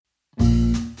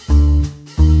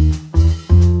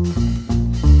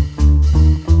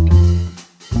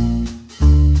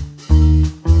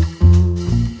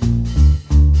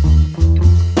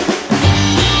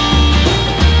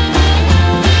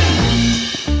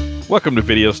Welcome to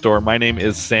Video Store. My name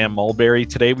is Sam Mulberry.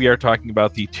 Today we are talking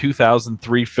about the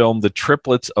 2003 film, The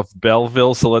Triplets of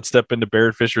Belleville. So let's step into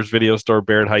Barrett Fisher's Video Store.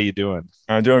 Barrett, how you doing?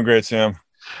 I'm doing great, Sam.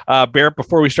 Barrett,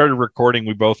 before we started recording,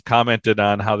 we both commented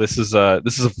on how this is a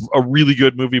really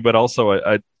good movie, but also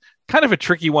a kind of a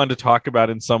tricky one to talk about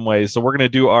in some ways. So we're going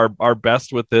to do our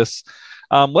best with this.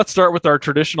 Let's start with our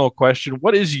traditional question.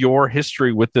 What is your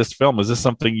history with this film? Is this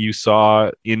something you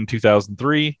saw in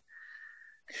 2003?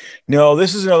 No,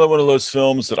 this is another one of those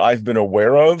films that I've been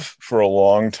aware of for a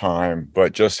long time,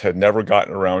 but just had never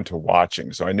gotten around to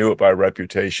watching. So I knew it by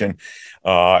reputation,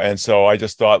 and so I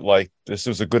just thought, like, this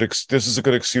is a good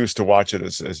excuse to watch it,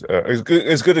 as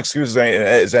good excuse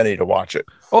as any to watch it.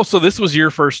 Oh, so this was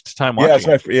your first time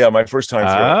watching? Yeah, my first time.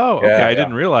 Oh, okay. Yeah, I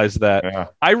didn't realize that. Yeah.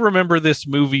 I remember this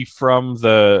movie from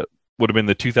would have been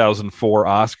the 2004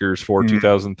 Oscars for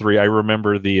 2003. I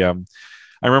remember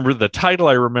the title.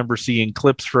 I remember seeing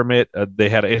clips from it.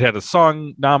 It had a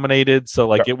song nominated,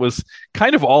 so it was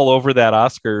kind of all over that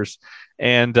Oscars.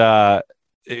 And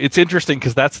it's interesting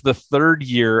because that's the third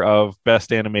year of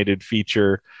Best Animated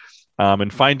Feature,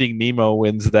 and Finding Nemo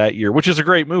wins that year, which is a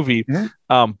great movie.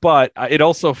 Mm-hmm. But it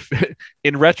also,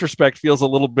 in retrospect, feels a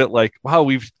little bit like, wow,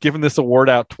 we've given this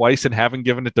award out twice and haven't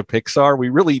given it to Pixar. We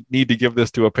really need to give this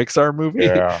to a Pixar movie.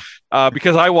 Yeah.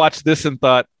 Because I watched this and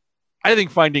thought, I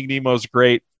think Finding Nemo's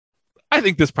great. I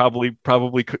think this probably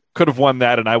could have won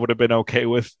that, and I would have been okay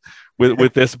with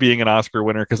this being an Oscar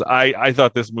winner, because I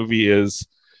thought this movie is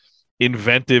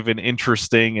inventive and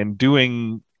interesting and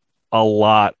doing a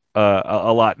lot.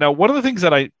 Now, one of the things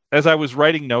that as I was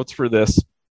writing notes for this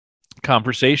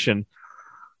conversation,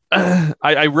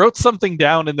 I wrote something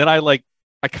down, and then I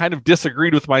kind of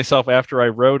disagreed with myself after I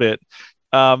wrote it.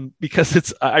 Because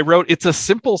it's a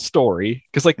simple story,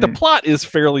 because the plot is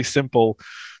fairly simple,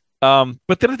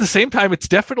 but then at the same time it's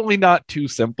definitely not too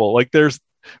simple. There's,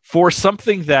 for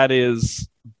something that is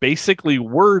basically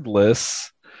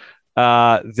wordless,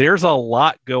 there's a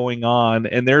lot going on,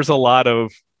 and there's in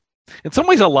some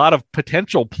ways a lot of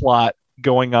potential plot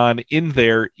going on in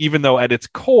there, even though at its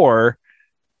core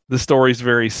the story is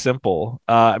very simple.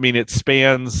 It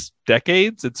spans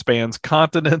decades, it spans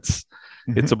continents.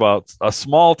 It's about a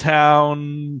small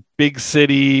town, big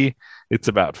city. It's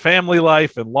about family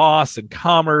life and loss and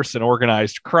commerce and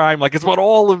organized crime. It's about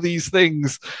all of these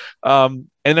things. And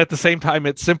at the same time,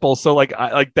 it's simple. So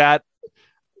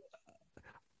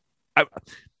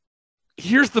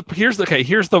here's the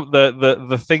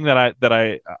thing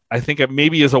that I think it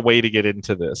maybe is a way to get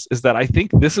into this, is that I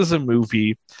think this is a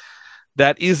movie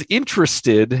that is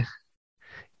interested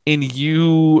in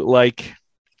you,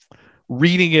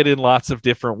 reading it in lots of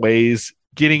different ways,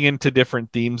 getting into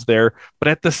different themes there, but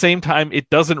at the same time, it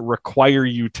doesn't require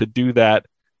you to do that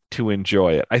to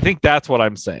enjoy it. I think that's what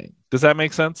I'm saying. Does that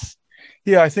make sense?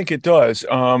 Yeah, I think it does.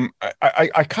 I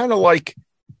kind of like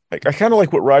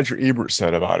what Roger Ebert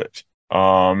said about it.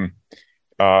 And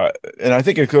I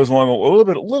think it goes along a little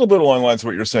bit along the lines of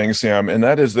what you're saying, Sam, and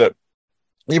that is that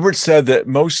Ebert said that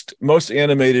most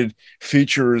animated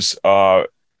features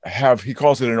he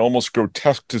calls it an almost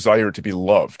grotesque desire to be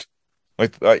loved.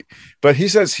 But he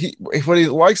says what he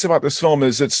likes about this film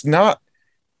is it's not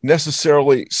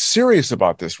necessarily serious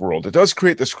about this world. It does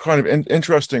create this kind of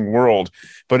interesting world,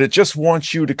 but it just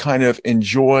wants you to kind of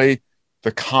enjoy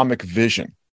the comic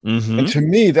vision. Mm-hmm. And to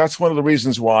me, that's one of the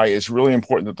reasons why it's really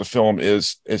important that the film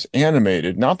is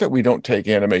animated. Not that we don't take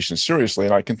animation seriously,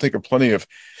 and I think of plenty of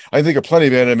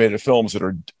animated films that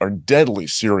are deadly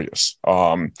serious.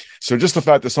 So just the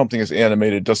fact that something is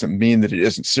animated doesn't mean that it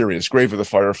isn't serious. Grave of the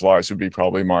Fireflies would be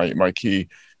probably my key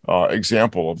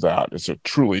example of that. It's a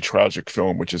truly tragic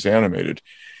film which is animated.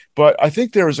 But I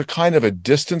think there is a kind of a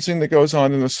distancing that goes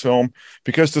on in this film,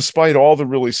 because despite all the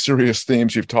really serious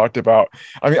themes you've talked about,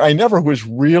 I never was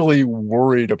really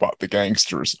worried about the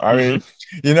gangsters. So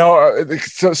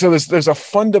there's a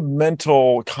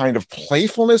fundamental kind of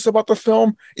playfulness about the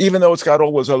film, even though it's got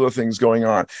all those other things going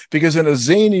on. Because in a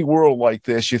zany world like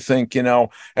this, you think,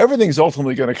 everything's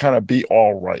ultimately going to kind of be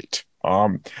all right.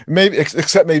 Maybe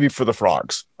except maybe for the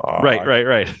frogs. Right.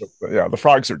 Yeah, the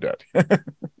frogs are dead.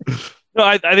 No,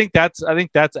 I think that's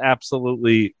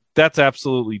absolutely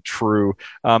true.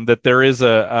 That there is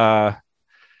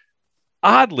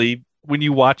oddly, when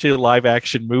you watch a live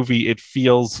action movie, it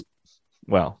feels,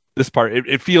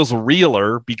 it feels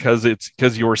realer because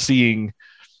you're seeing,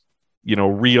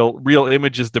 real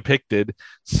images depicted.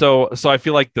 So I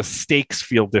feel like the stakes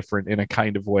feel different in a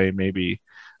kind of way, maybe.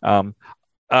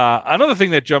 Another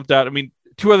thing that jumped out,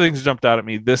 two other things jumped out at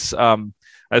me. This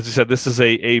as you said, this is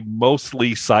a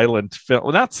mostly silent film.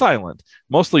 Well, not silent,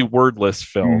 mostly wordless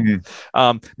film.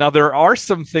 Now, there are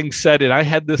some things said, and I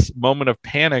had this moment of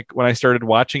panic when I started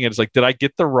watching it. It's like, did I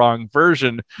get the wrong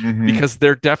version? Because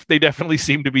they definitely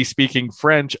seem to be speaking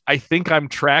French. I think I'm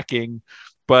tracking,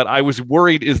 but I was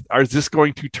worried, is this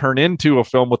going to turn into a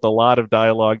film with a lot of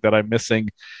dialogue that I'm missing?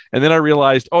 And then I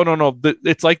realized, oh no,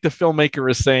 it's like the filmmaker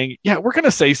is saying, yeah, we're going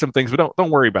to say some things, but don't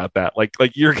worry about that. Like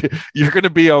you're going to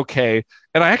be okay.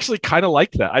 And I actually kind of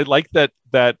like that. I like that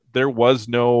there was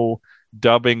no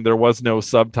dubbing, there was no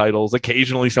subtitles.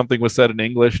 Occasionally something was said in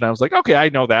English, and I was like, okay, I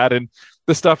know that. And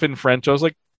the stuff in French, I was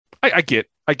like, I get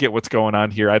what's going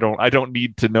on here. I don't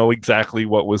need to know exactly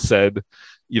what was said,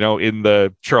 in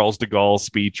the Charles de Gaulle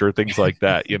speech or things like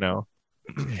that,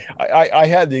 I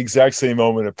had the exact same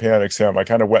moment of panic, Sam. I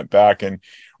kind of went back and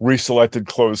reselected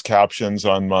closed captions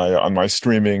on my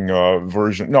streaming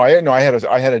version. No, I had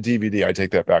a DVD. I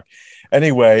take that back.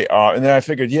 Anyway, and then I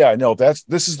figured,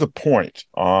 this is the point,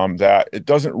 that it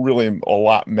doesn't really a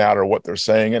lot matter what they're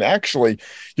saying, and actually,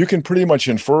 you can pretty much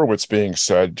infer what's being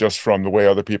said just from the way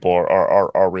other people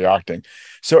are reacting.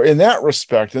 So, in that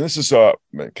respect, and this is a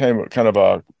kind of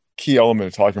a key element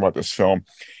of talking about this film,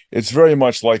 it's very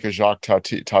much like a Jacques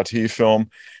Tati film.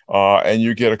 And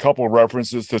you get a couple of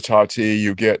references to Tati.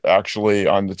 You get actually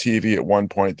on the TV at one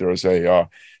point, there's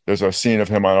a scene of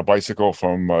him on a bicycle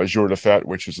from Jour de Fête,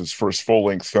 which is his first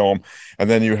full-length film. And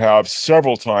then you have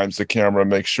several times the camera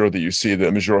makes sure that you see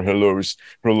that Major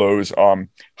Hulot's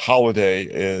Holiday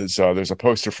is, there's a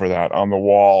poster for that on the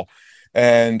wall.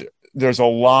 And there's a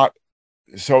lot.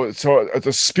 So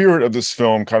the spirit of this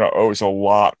film kind of owes a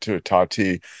lot to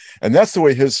Tati. And that's the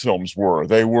way his films were.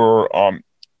 They were,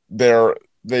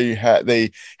 they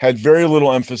had very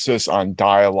little emphasis on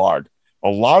dialogue, a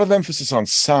lot of emphasis on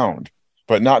sound,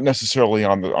 but not necessarily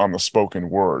on the spoken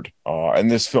word. And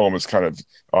this film is kind of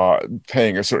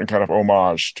paying a certain kind of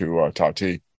homage to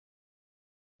Tati.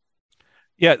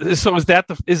 Yeah. So is that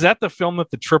the film that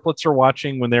the triplets are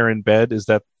watching when they're in bed? Is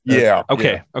that? Yeah.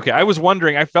 Okay. Yeah. Okay. I was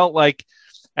wondering. I felt like,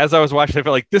 as I was watching, I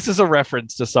felt like this is a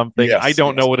reference to something. Yes, I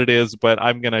don't know what it is, but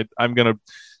I'm gonna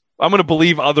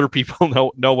believe other people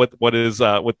know what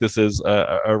this is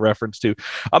a reference to.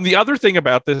 The other thing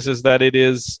about this is that it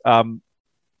is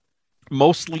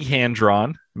mostly hand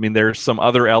drawn. I mean, there's some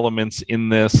other elements in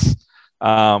this,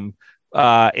 and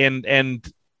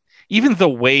even the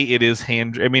way it is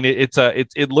hand. I mean,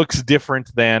 it looks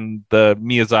different than the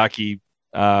Miyazaki,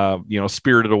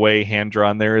 Spirited Away hand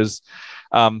drawn. There is.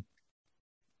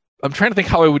 I'm trying to think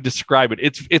how I would describe it.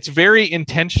 It's very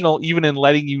intentional, even in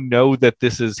letting you know that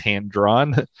this is hand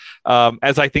drawn.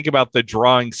 As I think about the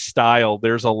drawing style,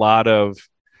 there's a lot of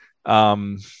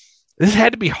this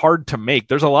had to be hard to make.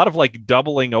 There's a lot of like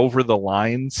doubling over the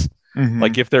lines,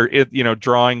 like if they're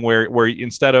drawing where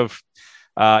instead of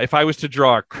if I was to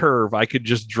draw a curve, I could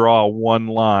just draw one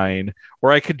line,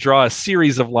 or I could draw a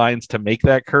series of lines to make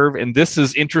that curve. And this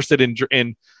is interested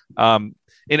in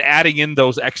adding in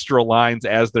those extra lines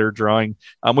as they're drawing,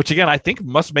 which again, I think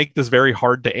must make this very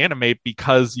hard to animate,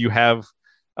 because you have,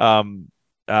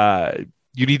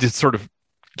 you need to sort of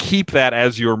keep that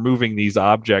as you're moving these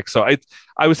objects. So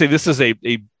I would say this is a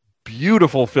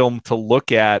beautiful film to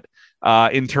look at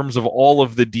in terms of all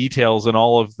of the details and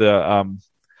all of the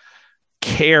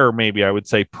care, maybe I would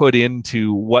say, put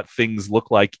into what things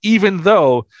look like, even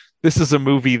though this is a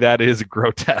movie that is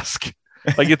grotesque.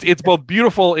 Like it's both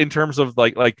beautiful in terms of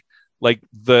like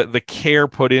the care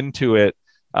put into it,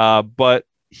 but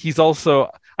he's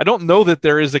also, I don't know that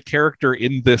there is a character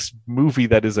in this movie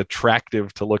that is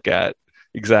attractive to look at.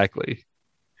 Exactly.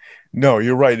 No,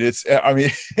 you're right. I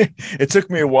mean, it took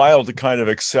me a while to kind of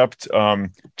accept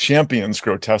Champion's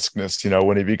grotesqueness.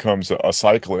 When he becomes a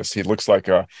cyclist, he looks like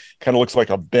a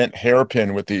bent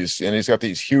hairpin with and he's got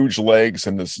these huge legs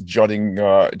and this jutting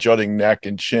neck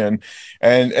and chin,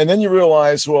 and then you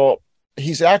realize, well,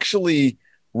 he's actually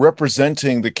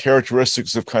representing the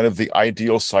characteristics of kind of the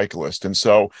ideal cyclist, and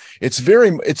so it's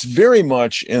very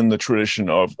much in the tradition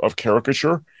of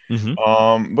caricature.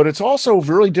 But it's also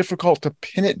very difficult to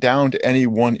pin it down to any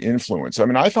one influence. I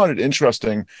mean, I found it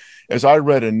interesting as I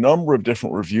read a number of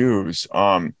different reviews.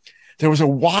 There was a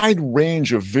wide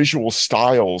range of visual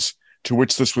styles to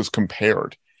which this was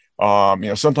compared.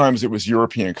 Sometimes it was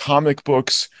European comic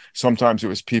books. Sometimes it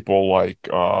was people like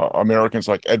Americans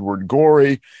like Edward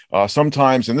Gorey.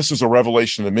 Sometimes, and this was a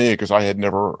revelation to me because I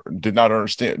did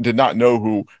not know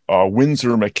who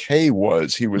Winsor McKay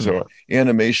was. He was a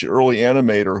early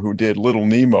animator who did Little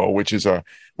Nemo, which is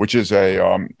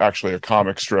actually a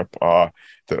comic strip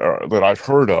that I've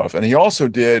heard of, and he also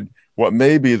did what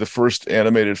may be the first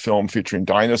animated film featuring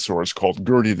dinosaurs called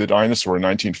Gertie the Dinosaur in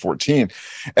 1914.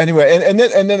 Anyway, and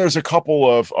then there's a couple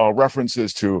of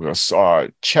references to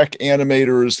Czech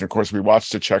animators. And of course, we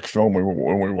watched a Czech film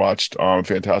when we watched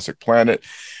Fantastic Planet.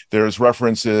 There's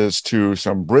references to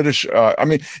some British. I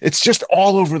mean, it's just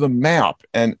all over the map.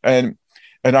 And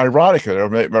ironically,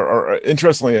 or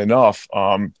interestingly enough,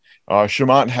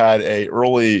 Chamant had a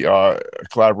early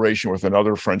collaboration with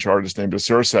another French artist named de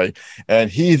Circe, and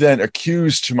he then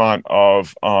accused Chamant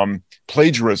of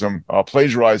plagiarism,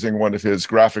 plagiarizing one of his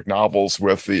graphic novels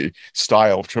with the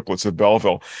style of Triplets of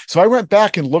Belleville. So I went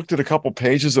back and looked at a couple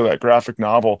pages of that graphic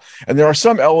novel, and there are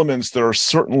some elements that are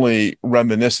certainly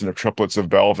reminiscent of Triplets of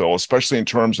Belleville, especially in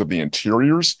terms of the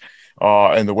interiors.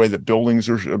 And the way that buildings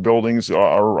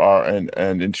are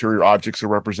and interior objects are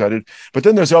represented. But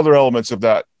then there's other elements of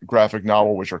that graphic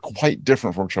novel which are quite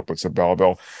different from Triplets of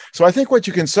Belleville. So I think what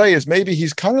you can say is maybe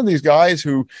he's kind of these guys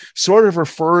who sort of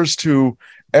refers to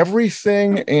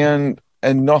everything and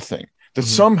nothing. That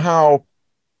somehow,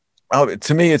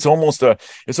 to me, it's almost a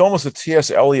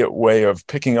T.S. Eliot way of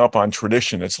picking up on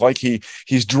tradition. It's like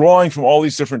he's drawing from all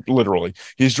these different, literally,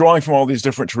 he's drawing from all these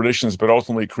different traditions, but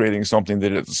ultimately creating something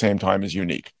that at the same time is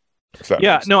unique.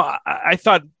 Yeah, no, I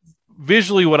thought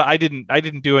visually what I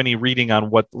didn't do any reading on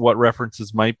what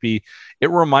references might be. It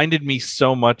reminded me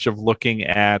so much of looking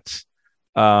at,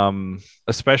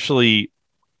 especially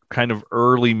kind of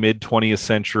early mid 20th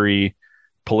century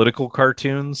political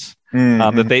cartoons.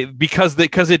 That they because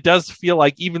it does feel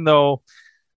like, even though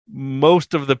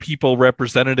most of the people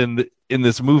represented in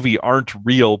this movie aren't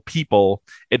real people,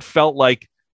 it felt like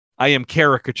I am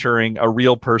caricaturing a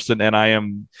real person, and I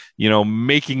am,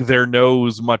 making their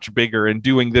nose much bigger and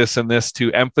doing this and this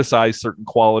to emphasize certain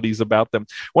qualities about them.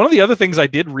 One of the other things I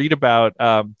did read about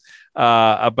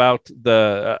Chomet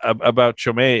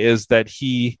is that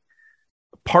he,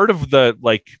 part of the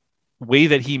way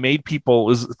that he made people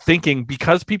is thinking,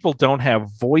 because people don't have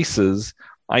voices,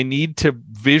 I need to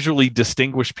visually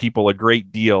distinguish people a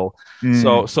great deal.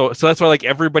 So that's why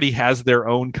everybody has their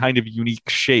own kind of unique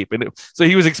shape. And so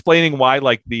he was explaining why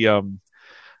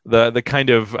the kind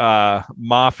of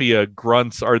mafia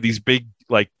grunts are these big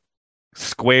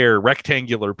square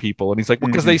rectangular people, and he's like, well,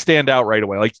 because they stand out right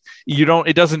away.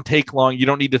 It doesn't take long. You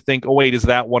don't need to think, oh wait, is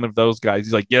that one of those guys?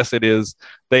 He's like, yes, it is.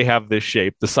 They have this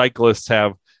shape. The cyclists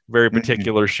have very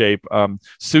particular shape.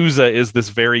 Sousa is this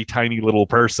very tiny little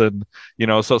person,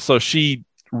 so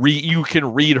you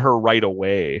can read her right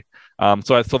away.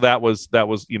 So that was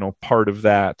part of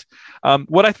that.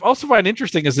 What I also find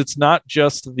interesting is it's not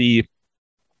just the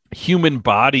human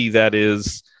body that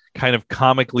is kind of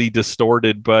comically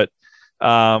distorted, but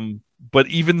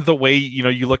even the way,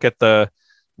 you look at the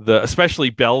especially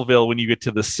Belleville, when you get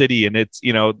to the city, and it's,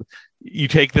 you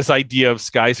take this idea of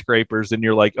skyscrapers and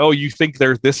you're like, oh, you think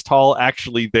they're this tall?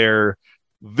 Actually, they're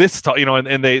this tall,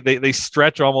 and they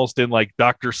stretch almost in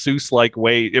Dr.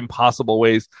 Seuss impossible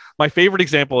ways. My favorite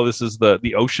example of this is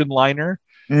the ocean liner.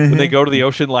 When they go to the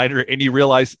ocean liner and you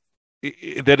realize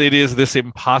that it is this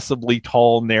impossibly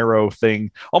tall, narrow thing,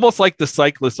 almost like the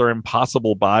cyclists are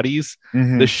impossible bodies.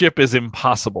 The ship is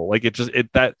impossible.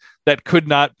 That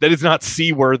is not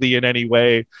seaworthy in any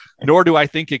way, nor do I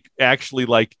think it actually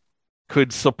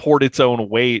could support its own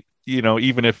weight,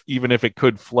 even if it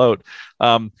could float,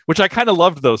 which I kind of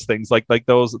loved those things, like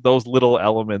those little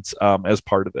elements as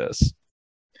part of this.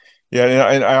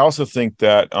 Yeah, and I also think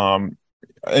that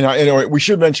anyway, we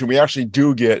should mention we actually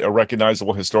do get a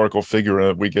recognizable historical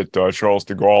figure. We get Charles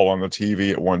de Gaulle on the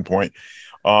TV at one point,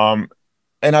 and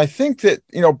I think that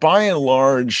by and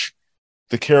large,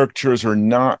 the characters are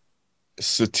not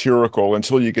satirical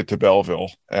until you get to Belleville,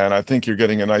 and I think you're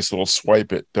getting a nice little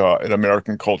swipe at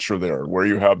American culture there, where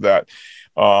you have that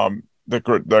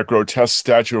that grotesque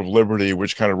Statue of Liberty,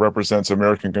 which kind of represents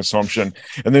American consumption,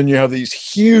 and then you have these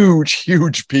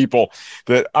huge people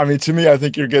that, I mean, to me, I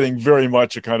think you're getting very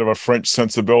much a kind of a French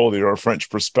sensibility or a French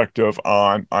perspective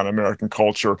on American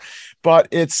culture, but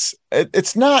it's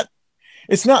not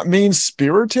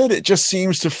mean-spirited. It just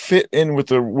seems to fit in with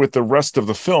the rest of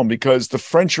the film, because the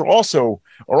French are also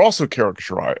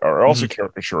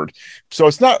caricatured. So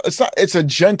it's a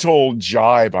gentle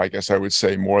jibe, I guess I would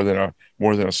say, more than a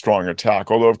strong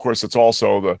attack. Although of course it's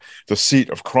also the seat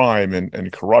of crime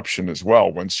and corruption as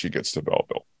well once she gets to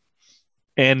Belleville.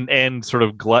 And sort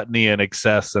of gluttony and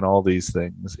excess and all these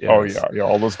things. Yes. Oh yeah,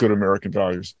 all those good American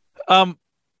values.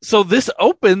 So this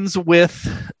opens with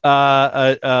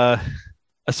a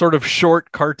sort of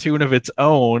short cartoon of its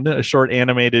own, a short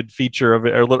animated feature of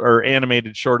it, or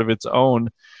animated short of its own,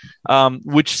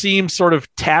 which seems sort of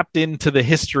tapped into the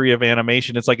history of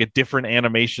animation. It's like a different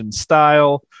animation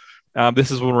style.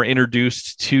 This is when we're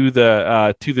introduced to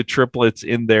the triplets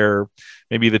in their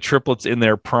maybe the triplets in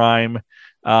their prime.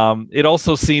 It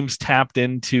also seems tapped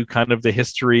into kind of the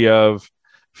history of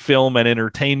film and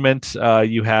entertainment.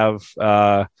 You have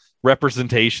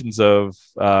representations of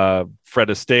Fred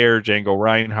Astaire, Django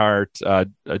Reinhardt,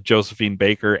 Josephine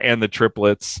Baker, and the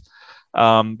triplets.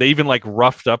 They even like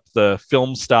roughed up the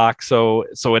film stock so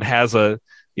it has a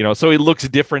so it looks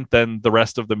different than the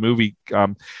rest of the movie.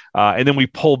 And then we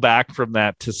pull back from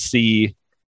that to see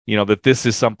that this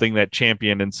is something that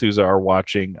Champion and Sousa are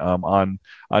watching on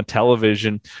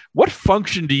television. What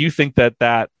function do you think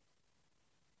that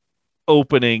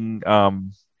opening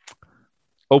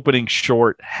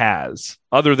short has,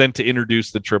 other than to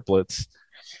introduce the triplets?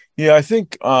 Yeah, I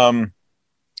think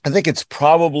it's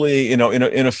probably, in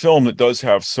a film that does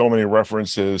have so many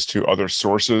references to other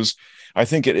sources, I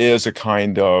think it is a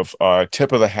kind of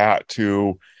tip of the hat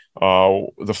to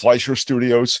the Fleischer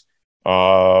Studios.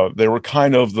 They were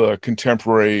kind of the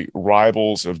contemporary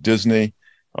rivals of Disney.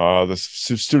 The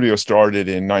studio started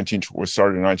in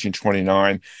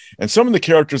 1929, and some of the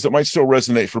characters that might still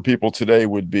resonate for people today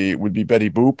would be Betty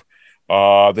Boop.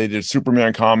 They did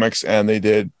Superman comics, and they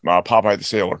did Popeye the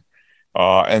Sailor.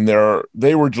 And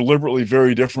they were deliberately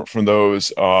very different from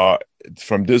those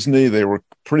from Disney. They were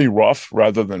pretty rough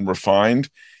rather than refined,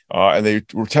 and they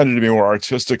tended to be more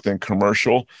artistic than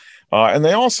commercial. And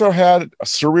they also had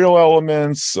surreal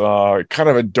elements, kind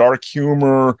of a dark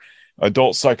humor,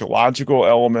 adult psychological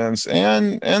elements,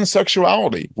 and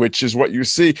sexuality, which is what you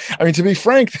see. I mean, to be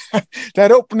frank,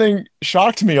 that opening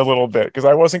shocked me a little bit because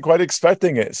I wasn't quite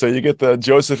expecting it. So you get the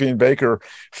Josephine Baker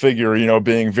figure,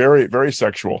 being very, very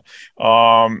sexual.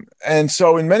 And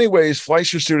so in many ways,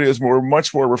 Fleischer Studios were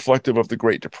much more reflective of the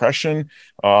Great Depression.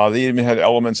 They even had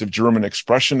elements of German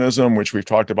expressionism, which we've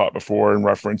talked about before in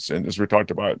reference, and as we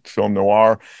talked about film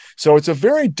noir. So it's a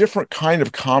very different kind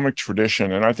of comic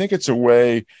tradition. And I think it's a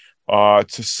way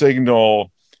to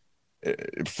signal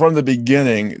from the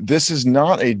beginning, this is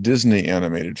not a Disney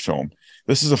animated film.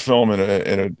 This is a film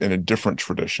in a different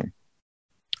tradition.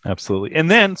 Absolutely.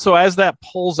 And then, so as that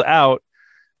pulls out,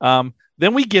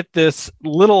 then we get this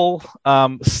little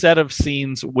set of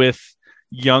scenes with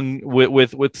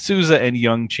Sousa and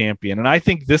young Champion, and I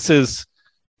think this is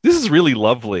really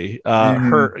lovely.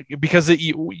 Her, because I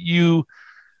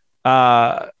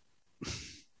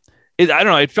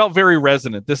don't know, it felt very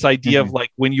resonant, this idea of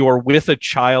like when you're with a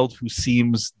child who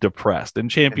seems depressed, and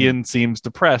Champion seems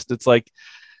depressed, it's like,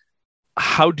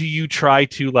 how do you try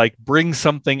to like bring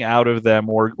something out of them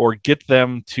or get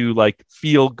them to like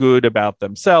feel good about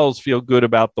themselves, feel good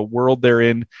about the world they're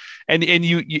in? And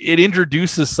it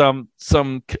introduces some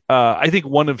I think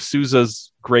one of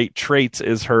Sousa's great traits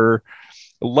is her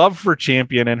love for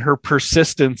Champion and her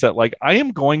persistence at like, I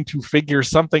am going to figure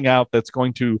something out that's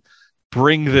going to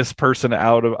bring this person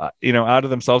out of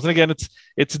themselves. And again,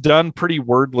 it's done pretty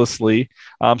wordlessly.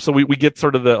 So we get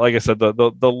sort of like I said,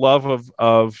 the love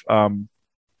of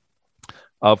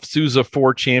Sousa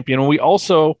for Champion. And we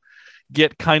also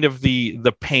get kind of the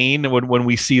pain when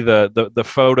we see the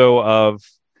photo of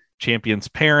Champion's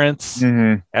parents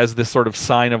as this sort of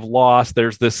sign of loss.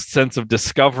 There's this sense of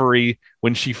discovery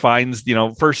when she finds,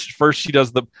 first she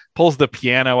pulls the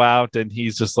piano out, and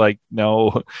he's just like,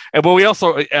 no. And but we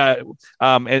also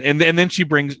and then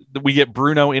we get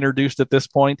Bruno introduced at this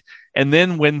point. And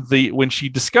then when she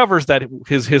discovers that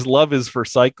his love is for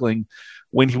cycling,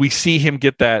 when we see him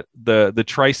get the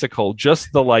tricycle,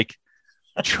 just the like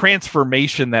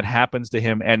transformation that happens to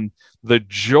him and the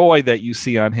joy that you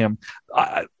see on him.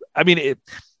 I mean,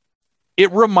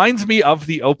 it reminds me of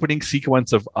the opening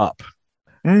sequence of Up,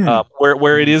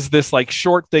 where it is this like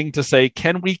short thing to say,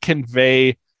 can we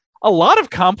convey a lot of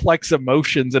complex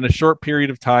emotions in a short period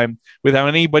of time without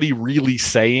anybody really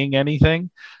saying anything?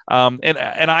 And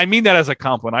I mean that as a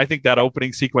compliment. I think that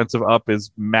opening sequence of Up is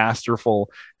masterful,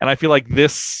 and I feel like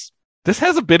this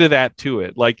has a bit of that to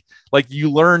it. Like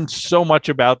you learn so much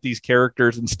about these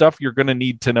characters and stuff you're going to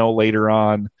need to know later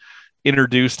on,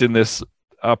 introduced in this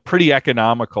pretty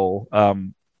economical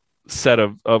set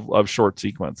of short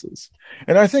sequences.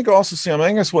 And I think also, Sam, I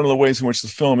think that's one of the ways in which the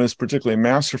film is particularly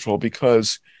masterful,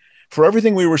 because for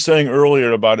everything we were saying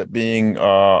earlier about it being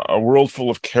a world full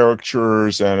of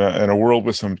characters and a world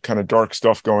with some kind of dark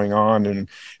stuff going on, and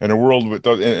a world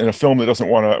in a film that doesn't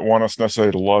want us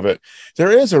necessarily to love it, there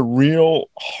is a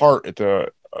real heart at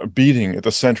the beating at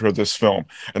the center of this film.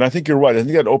 And I think you're right. I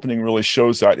think that opening really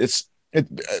shows that. It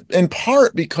in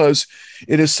part because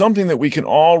it is something that we can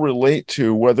all relate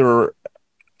to, whether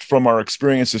from our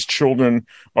experience as children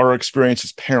or our experience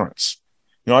as parents.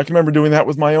 I can remember doing that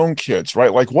with my own kids,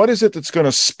 right? Like, what is it that's going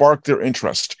to spark their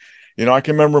interest? I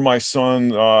can remember my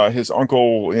son, his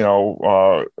uncle,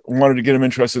 wanted to get him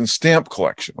interested in stamp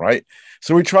collection, right?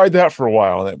 So we tried that for a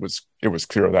while, and it was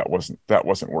clear that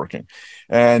wasn't working.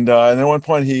 And then at one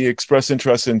point he expressed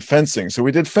interest in fencing, so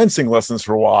we did fencing lessons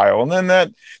for a while, and then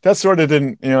that sort of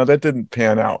didn't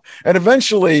pan out. And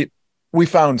eventually we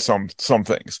found some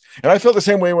things. And I felt the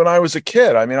same way when I was a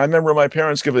kid. I mean, I remember my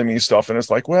parents giving me stuff, and it's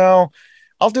like, well,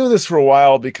 I'll do this for a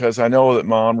while because I know that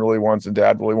mom really wants and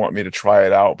dad really want me to try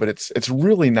it out, but it's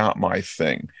really not my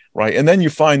thing, right? And then you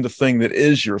find the thing that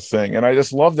is your thing. And I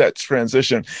just love that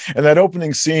transition. And that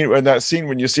opening scene, and that scene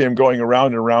when you see him going around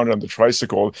and around on the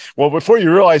tricycle, well, before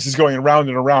you realize he's going around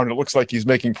and around, it looks like he's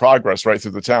making progress right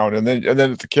through the town. And then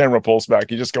if the camera pulls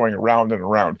back, he's just going around and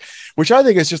around, which I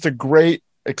think is just a great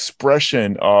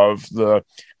expression of the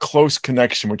close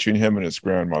connection between him and his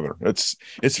grandmother. It's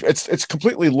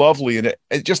completely lovely, and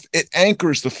it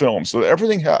anchors the film. So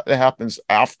everything that happens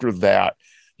after that,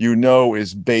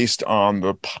 is based on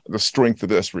the strength of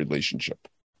this relationship.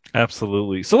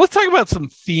 Absolutely. So let's talk about some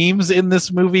themes in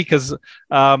this movie, because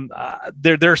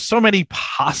there are so many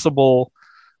possible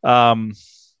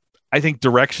I think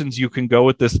directions you can go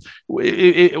with this.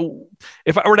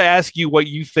 If I were to ask you what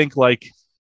you think, like,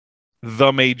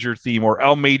 the major theme or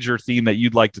a major theme that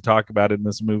you'd like to talk about in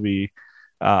this movie,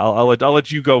 I'll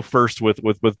let you go first with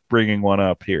bringing one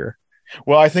up here.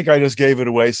 Well, I think I just gave it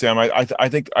away, Sam. I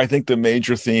think the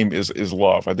major theme is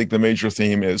love. I think the major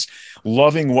theme is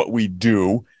loving what we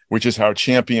do, which is how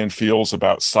Champion feels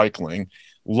about cycling.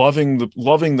 Loving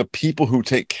the people who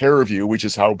take care of you, which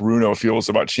is how Bruno feels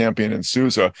about Champion and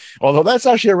Sousa. Although that's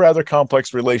actually a rather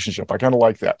complex relationship. I kind of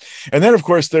like that. And then, of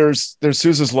course, there's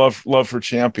Sousa's love for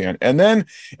Champion, and then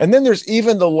there's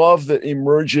even the love that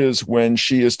emerges when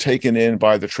she is taken in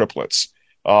by the triplets.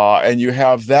 And you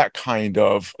have that kind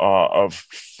of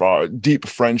deep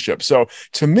friendship. So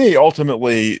to me,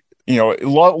 ultimately,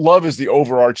 love is the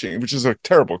overarching, which is a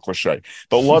terrible cliche,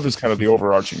 but love is kind of the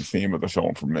overarching theme of the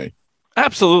film for me.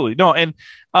 Absolutely. No. And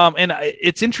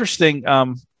it's interesting.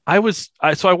 I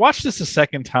watched this a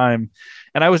second time,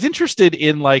 and I was interested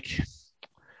in, like,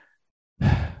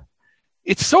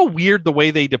 it's so weird the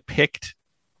way they depict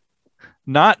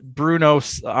not Bruno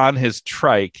on his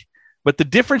trike, but the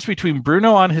difference between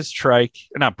Bruno on his trike,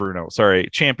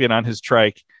 Champion on his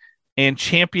trike, and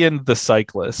Champion the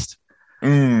cyclist.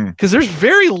 Because there's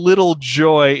very little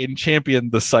joy in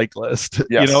Champion the cyclist,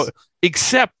 yes.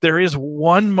 Except there is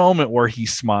one moment where he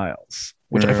smiles,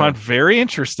 which I found very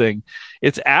interesting.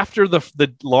 It's after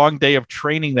the long day of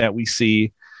training that we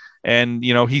see, and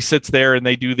he sits there and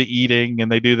they do the eating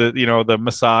and they do the the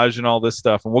massage and all this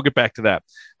stuff, and we'll get back to that.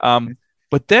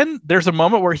 But then there's a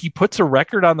moment where he puts a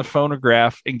record on the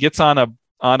phonograph and gets on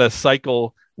a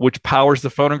cycle which powers the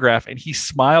phonograph, and he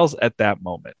smiles at that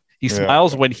moment. He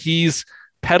smiles when he's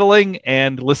pedaling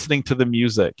and listening to the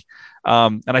music.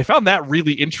 And I found that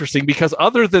really interesting, because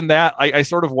other than that, I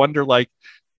sort of wonder, like,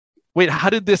 wait, how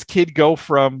did this kid go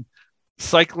from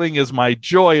cycling is my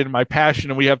joy and my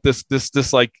passion, and we have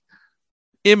this like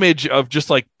image of just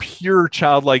like pure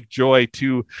childlike joy,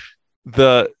 to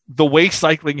the way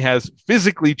cycling has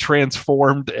physically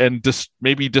transformed and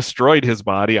maybe destroyed his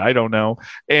body. I don't know.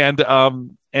 And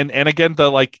again,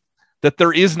 that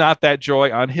there is not that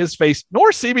joy on his face,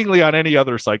 nor seemingly on any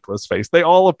other cyclist's face. They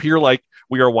all appear like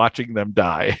we are watching them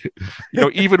die,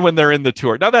 even when they're in the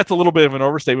Tour. Now, that's a little bit of an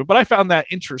overstatement, but I found that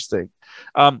interesting.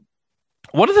 One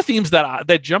of the themes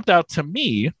that jumped out to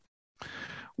me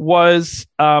was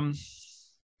kind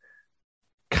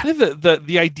of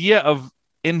the idea of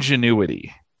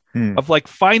ingenuity, of like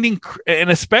finding, and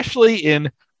especially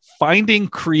in finding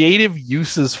creative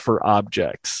uses for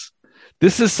objects.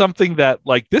 This is something that,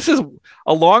 like, this is,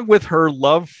 along with her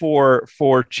love for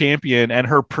Champion and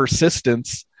her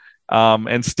persistence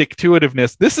and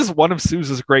stick-to-itiveness, this is one of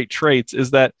Sousa's great traits, is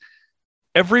that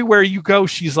everywhere you go,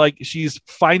 she's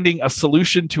finding a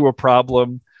solution to a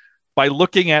problem by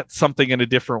looking at something in a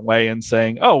different way and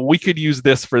saying, oh, we could use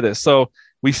this for this. So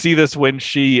we see this when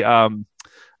she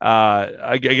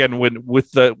again,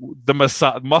 with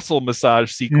the muscle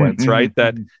massage sequence, right?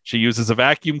 That she uses a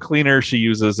vacuum cleaner, she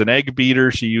uses an egg beater,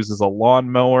 she uses a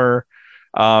lawnmower,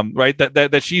 right?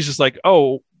 That she's just like,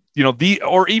 oh,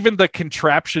 or even the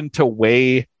contraption to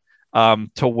weigh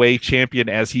Champion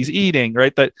as he's eating,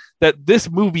 right? That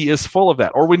this movie is full of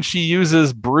that. Or when she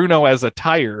uses Bruno as a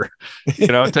tire,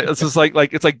 it's just like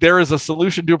it's like there is a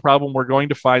solution to a problem. We're going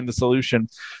to find the solution.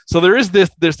 So there is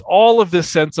there's all of this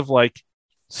sense of like,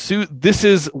 this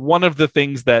is one of the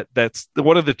things that's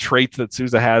one of the traits that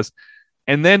Sousa has.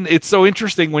 And then it's so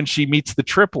interesting when she meets the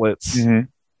triplets, and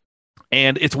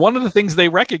it's one of the things they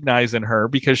recognize in her,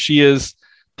 because she is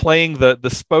playing the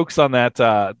spokes on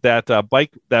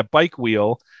that bike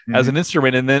wheel as an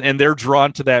instrument, and they're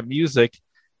drawn to that music.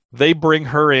 They bring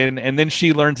her in, and then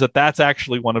she learns that that's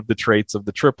actually one of the traits of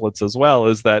the triplets as well,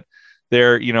 is that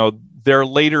their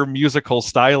later musical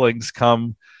stylings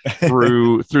come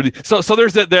through so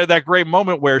there's that great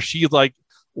moment where she like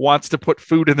wants to put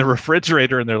food in the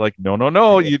refrigerator, and they're like,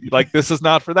 no, you like, this is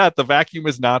not for that. The vacuum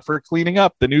is not for cleaning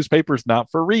up. The newspaper's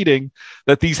not for reading.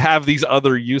 That these have these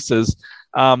other uses.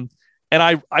 And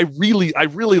I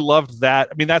really loved that.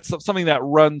 I mean, that's something that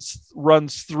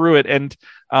runs through it. And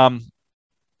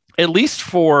at least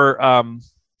for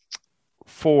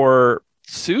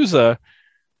Sousa,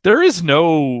 there is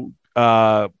no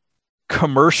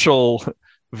commercial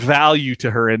value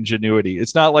to her ingenuity.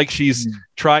 It's not like she's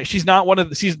trying. She's not one of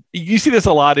the. You see this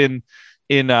a lot in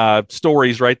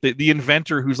stories, right? The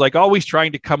inventor who's like always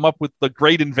trying to come up with the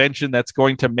great invention that's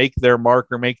going to make their mark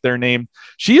or make their name.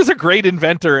 She is a great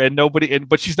inventor, and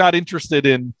but she's not interested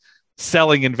in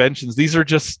selling inventions. These are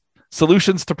just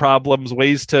solutions to problems,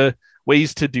 ways to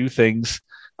do things.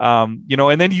 And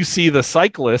then you see the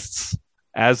cyclists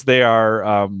as they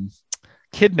are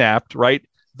kidnapped, right?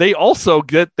 They also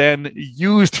get then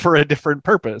used for a different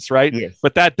purpose, right? Yes.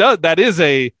 But that is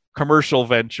a commercial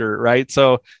venture, right?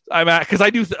 So because I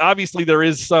do obviously there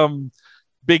is some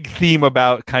big theme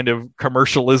about kind of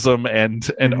commercialism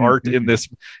and art in this.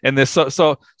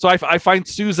 So I find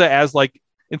Sousa as, like,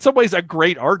 in some ways a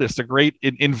great artist, a great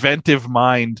inventive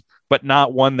mind, but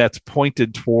not one that's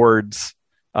pointed towards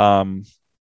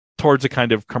a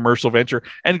kind of commercial venture.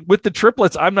 And with the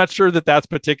triplets, I'm not sure that that's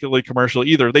particularly commercial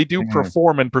either. They do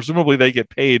perform, and presumably they get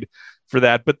paid for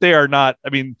that, but they are not. I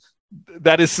mean,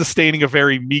 that is sustaining a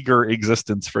very meager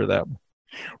existence for them.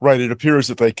 Right. It appears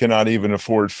that they cannot even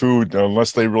afford food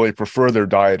unless they really prefer their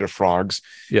diet of frogs.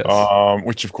 Yes.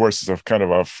 Which of course is a kind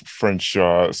of a French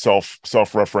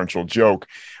self-referential joke.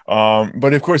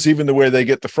 But of course, even the way they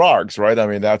get the frogs, right? I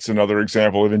mean, that's another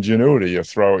example of ingenuity. You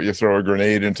throw a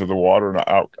grenade into the water, and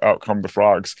out come the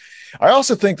frogs. I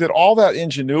also think that all that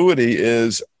ingenuity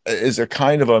is a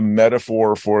kind of a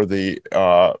metaphor for the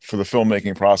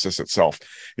filmmaking process itself.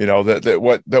 That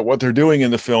what they're doing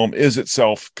in the film is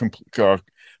itself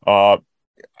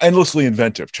endlessly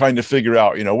inventive, trying to figure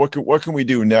out, what can we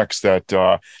do next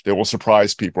that will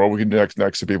surprise people, or we can do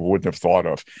next that people wouldn't have thought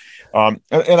of. And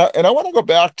I want to go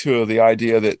back to the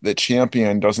idea that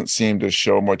Champion doesn't seem to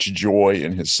show much joy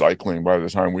in his cycling by the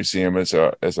time we see him as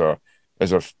a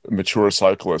mature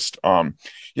cyclist.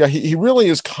 He really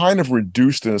is kind of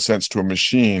reduced in a sense to a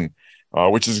machine,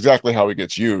 which is exactly how he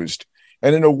gets used.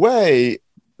 And in a way,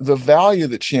 the value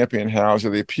that Champion has, or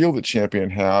the appeal that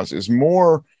Champion has, is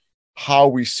more how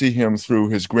we see him through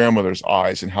his grandmother's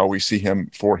eyes and how we see him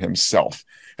for himself.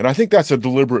 And I think that's a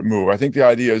deliberate move. I think the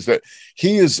idea is that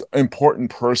he is an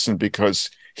important person because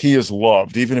he is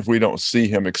loved, even if we don't see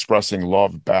him expressing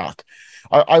love back.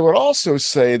 I would also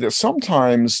say that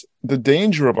sometimes the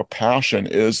danger of a passion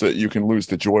is that you can lose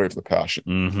the joy of the passion.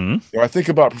 Mm-hmm. I think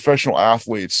about professional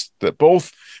athletes, that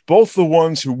both the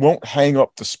ones who won't hang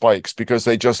up the spikes because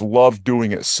they just love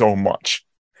doing it so much,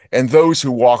 and those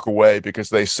who walk away because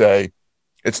they say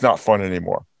it's not fun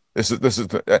anymore. And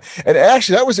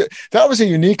actually that was a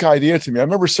unique idea to me. I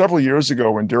remember several years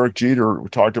ago when Derek Jeter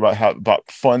talked about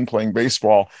fun playing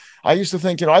baseball. I used to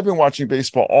think, I've been watching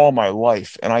baseball all my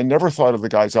life, and I never thought of the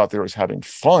guys out there as having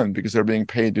fun because they're being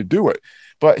paid to do it.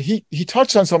 But he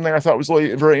touched on something I thought was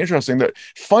really very interesting, that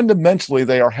fundamentally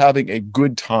they are having a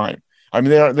good time. I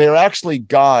mean, they are actually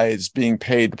guys being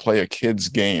paid to play a kid's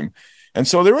game. And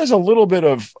so there is a little bit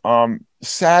of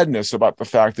sadness about the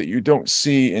fact that you don't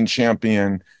see in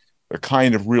Champion a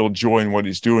kind of real joy in what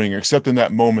he's doing, except in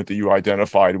that moment that you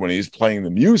identified when he's playing the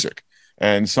music.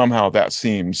 And somehow that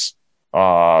seems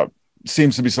to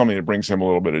be something that brings him a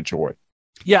little bit of joy.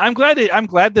 Yeah, I'm glad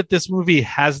that this movie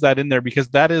has that in there, because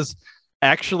that is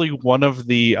actually one of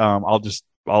the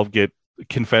I'll get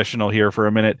confessional here for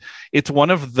a minute. It's one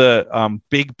of the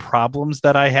big problems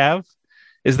that I have,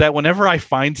 is that whenever I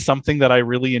find something that I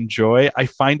really enjoy, I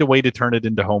find a way to turn it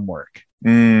into homework.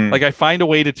 Like I find a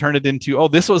way to turn it into, oh,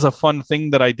 this was a fun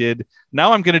thing that I did.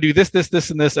 Now I'm going to do this,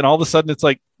 and this. And all of a sudden it's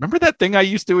like, remember that thing I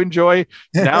used to enjoy?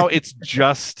 Now it's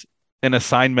just an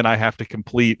assignment I have to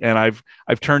complete. And I've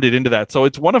turned it into that. So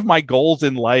it's one of my goals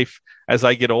in life as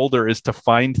I get older, is to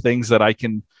find things that I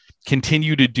can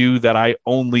continue to do that I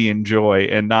only enjoy,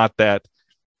 and not that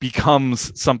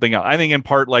becomes something else. I think in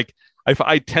part, like,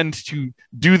 I tend to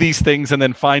do these things and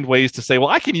then find ways to say, well,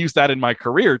 I can use that in my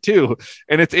career too.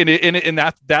 And it's in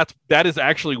that is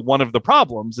actually one of the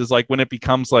problems, is like when it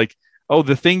becomes like, oh,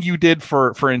 the thing you did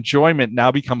for enjoyment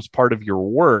now becomes part of your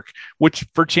work, which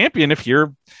for Champion, if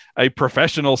you're a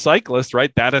professional cyclist,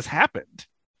 right, that has happened.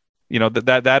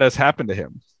 That has happened to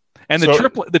him. And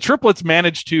the triplets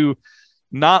managed to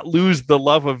not lose the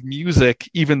love of music,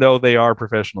 even though they are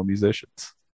professional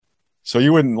musicians. So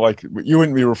you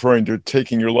wouldn't be referring to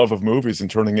taking your love of movies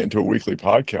and turning it into a weekly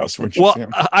podcast, would you? Well,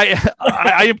 Sam?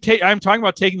 I'm talking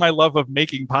about taking my love of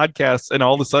making podcasts and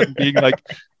all of a sudden being like,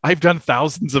 I've done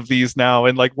thousands of these now,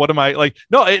 and like, what am I like?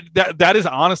 No, that is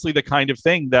honestly the kind of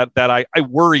thing that I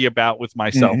worry about with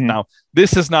myself. Mm-hmm. Now,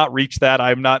 this has not reached that.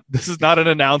 This is not an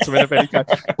announcement of any kind.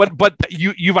 But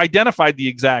you've identified the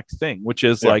exact thing, which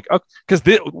is like, because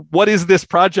what is this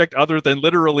project other than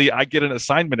literally I get an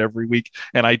assignment every week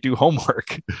and I do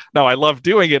homework. Now, I love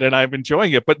doing it and I'm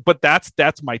enjoying it, but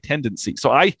that's my tendency. So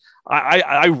I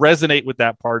resonate with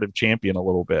that part of Champion a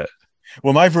little bit.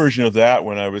 Well, my version of that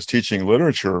when I was teaching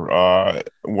literature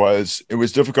was it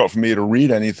was difficult for me to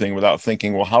read anything without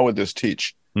thinking, well, how would this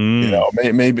teach?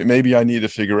 Maybe I need to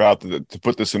figure out to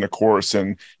put this in a course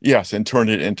and turn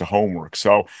it into homework.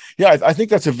 So I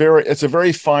think it's a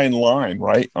very fine line,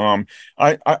 right?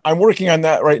 I'm working on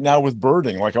that right now with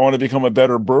birding. Like I want to become a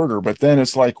better birder, but then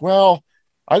it's like, well,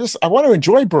 I want to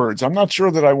enjoy birds. I'm not sure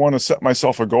that I want to set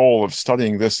myself a goal of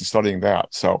studying this and studying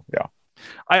that. So yeah.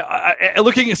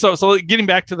 So getting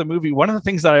back to the movie, one of the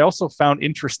things that I also found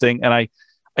interesting, and I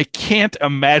can't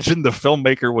imagine the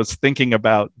filmmaker was thinking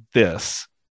about this,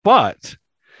 but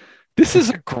this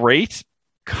is a great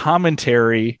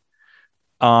commentary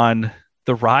on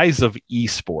the rise of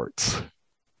esports.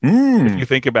 If you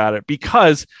think about it,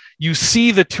 because you see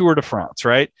the Tour de France,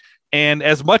 right? And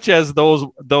as much as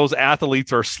those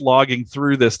athletes are slogging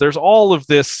through this, there's all of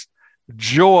this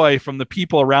joy from the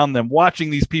people around them watching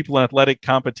these people in athletic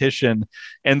competition,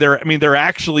 and they're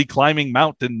actually climbing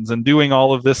mountains and doing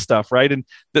all of this stuff, right? And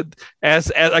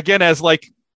as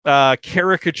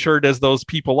caricatured as those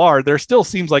people are, there still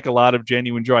seems like a lot of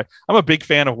genuine joy. I'm a big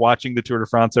fan of watching the Tour de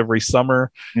France every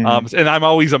summer, and I'm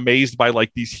always amazed by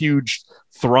like these huge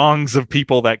throngs of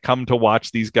people that come to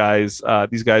watch these guys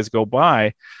go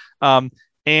by,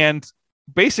 and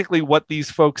basically what these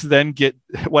folks then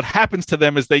what happens to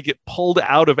them is they get pulled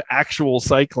out of actual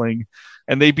cycling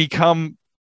and they become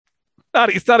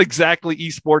it's not exactly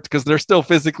esports because they're still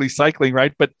physically cycling,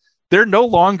 right? But they're no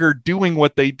longer doing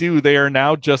what they do. They are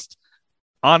now just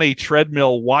on a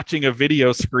treadmill watching a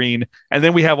video screen. And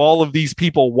then we have all of these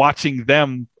people watching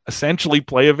them essentially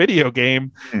play a video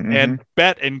game and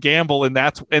bet and gamble. And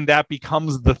that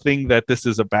becomes the thing that this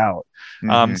is about.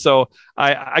 So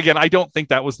I don't think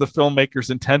that was the filmmaker's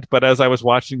intent, but as I was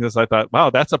watching this, I thought, wow,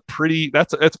 that's pretty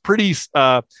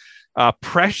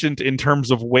prescient in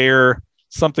terms of where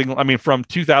from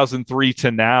 2003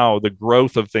 to now, the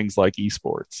growth of things like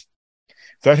esports.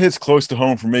 That hits close to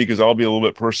home for me because I'll be a little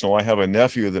bit personal. I have a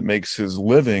nephew that makes his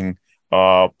living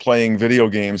playing video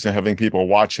games and having people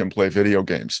watch him play video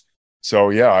games. So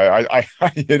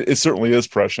it certainly is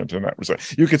prescient in that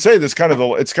respect. You could say it's kind of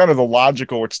the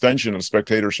logical extension of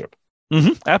spectatorship.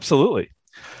 Absolutely.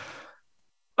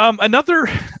 So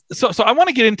I want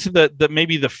to get into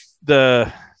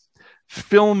the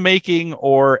filmmaking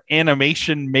or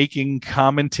animation making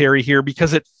commentary here,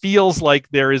 because it feels like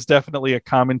there is definitely a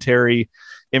commentary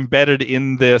embedded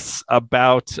in this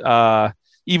about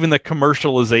even the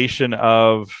commercialization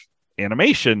of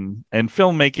animation and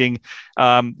filmmaking.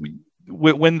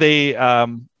 When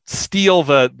they steal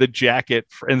the jacket,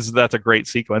 and that's a great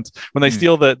sequence, when they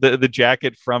steal the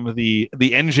jacket from the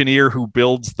engineer who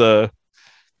builds the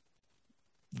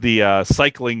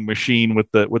cycling machine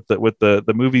with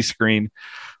the movie screen.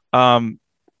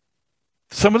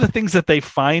 Some of the things that they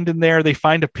find in there, they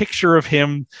find a picture of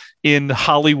him in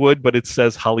Hollywood, but it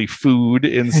says Hollyfood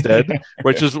instead,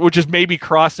 which is maybe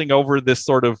crossing over this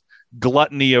sort of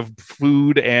gluttony of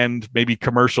food and maybe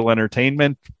commercial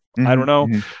entertainment. I don't know.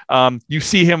 You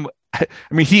see him.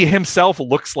 He himself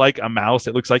looks like a mouse.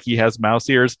 It looks like he has mouse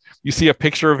ears. You see a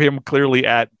picture of him clearly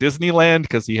at Disneyland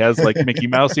because he has like Mickey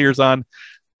Mouse ears on.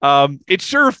 This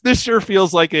sure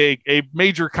feels like a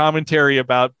major commentary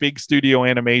about big studio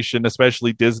animation,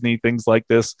 especially Disney, things like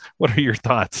this. What are your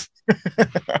thoughts?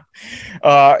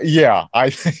 I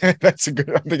think that's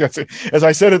as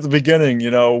I said at the beginning,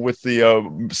 with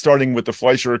the starting with the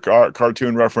Fleischer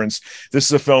cartoon reference, this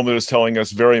is a film that is telling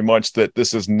us very much that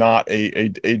this is not a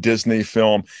Disney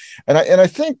film. And I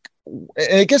think,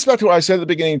 and it gets back to what I said at the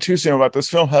beginning too, Sam, about this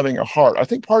film having a heart. I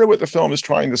think part of what the film is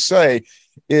trying to say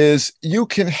is you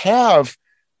can have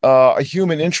a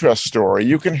human interest story.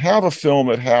 You can have a film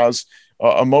that has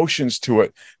emotions to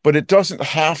it, but it doesn't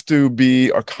have to be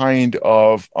a kind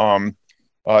of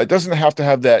it doesn't have to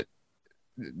have that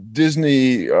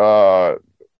Disney.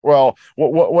 Well,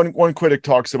 one critic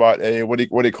talks about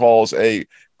what he calls a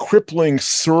crippling,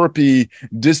 syrupy,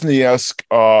 Disney-esque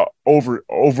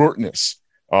overtness.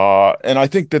 And I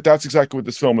think that's exactly what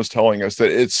this film is telling us, that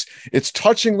it's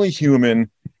touchingly human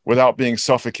without being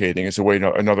suffocating, is the way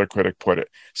another critic put it.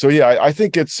 So yeah, I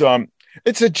think it's a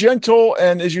gentle,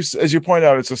 and as you point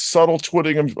out, it's a subtle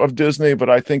twitting of Disney,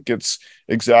 but I think it's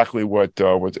exactly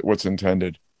what's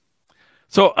intended.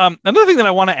 So another thing that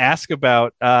I want to ask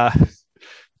about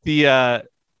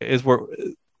is where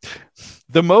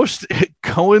the most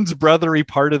Coen's brothery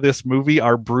part of this movie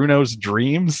are Bruno's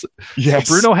dreams. Yes.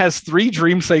 So Bruno has 3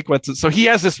 dream sequences. So he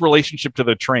has this relationship to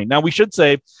the train. Now we should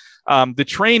say the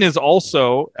train is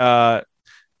also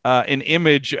an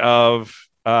image of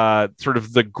sort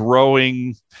of the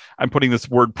growing, I'm putting this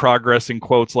word progress in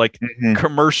quotes, like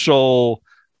commercial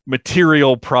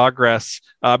material progress,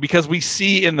 because we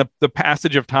see in the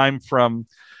passage of time from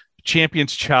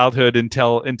Champion's childhood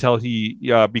until he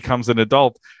becomes an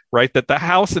adult, right, that the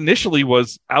house initially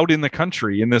was out in the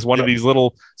country in this one of these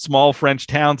little small French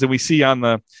towns, and we see on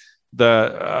the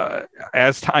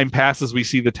as time passes, we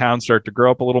see the town start to grow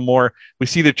up a little more. We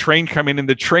see the train come in, and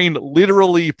the train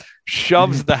literally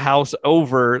shoves the house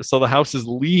over, so the house is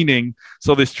leaning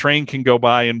so this train can go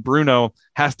by, and Bruno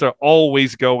has to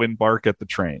always go and bark at the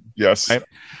train. Yes.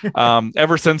 Right?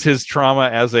 Ever since his trauma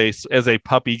as a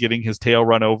puppy getting his tail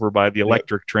run over by the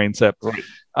electric train set. Right.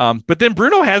 But then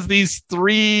Bruno has these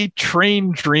 3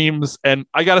 train dreams, and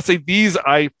I gotta say, these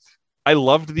I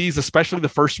loved these, especially the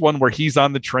first one where he's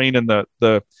on the train and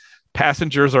the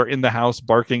passengers are in the house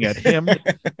barking at him.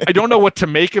 I don't know what to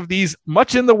make of these,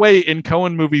 much in the way in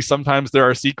Coen movies sometimes there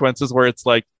are sequences where it's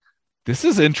like, this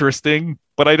is interesting,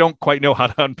 but I don't quite know how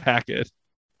to unpack it.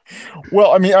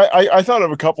 Well, I mean, I thought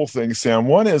of a couple things, Sam.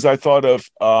 One is I thought of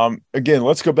again,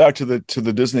 let's go back to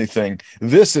the Disney thing.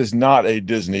 This is not a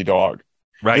Disney dog.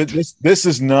 Right. This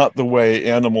is not the way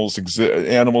animals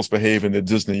behave in the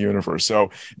Disney universe. So,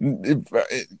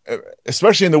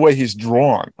 especially in the way he's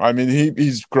drawn. I mean,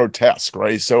 he's grotesque,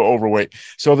 right? He's so overweight.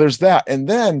 So there's that, and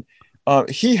then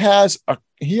he has a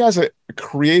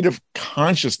creative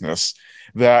consciousness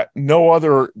that no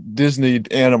other Disney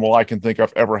animal I can think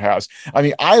of ever has. I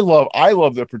mean, I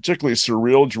love the particularly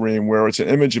surreal dream where it's an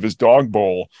image of his dog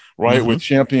bowl, right, with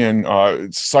Champion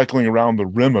cycling around the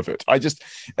rim of it. I just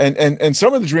and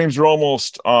some of the dreams are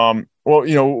almost well,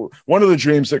 you know, one of the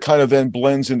dreams that kind of then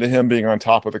blends into him being on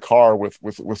top of the car with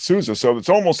Sousa. So it's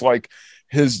almost like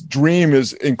his dream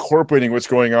is incorporating what's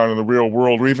going on in the real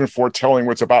world, or even foretelling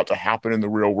what's about to happen in the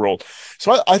real world.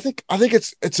 So I think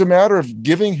it's a matter of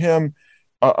giving him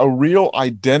a real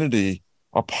identity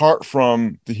apart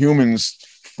from the humans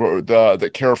that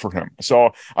care for him.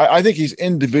 So I think he's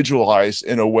individualized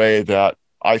in a way that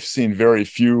I've seen very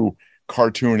few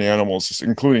cartoon animals,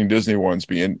 including Disney ones,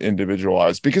 be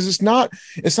individualized, because it's not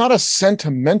a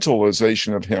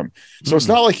sentimentalization of him. So it's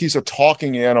not like he's a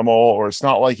talking animal, or it's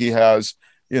not like he has,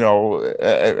 you know,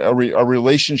 a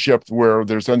relationship where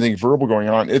there's anything verbal going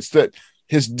on. It's that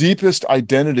his deepest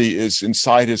identity is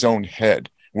inside his own head,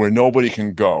 where nobody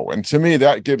can go. And to me,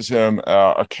 that gives him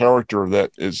a character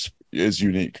that is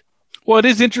unique. Well, it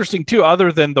is interesting too,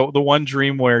 other than the one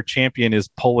dream where Champion is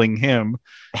pulling him.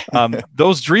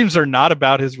 Those dreams are not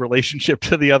about his relationship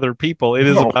to the other people. It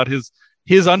is about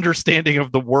his understanding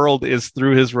of the world is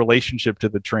through his relationship to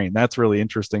the train. That's really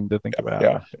interesting to think about.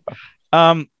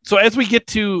 Yeah. So as we get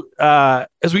to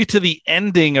the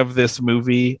ending of this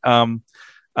movie,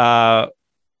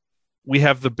 we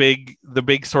have the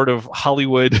big sort of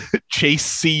Hollywood chase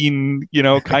scene, you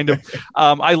know, kind of.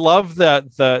 I love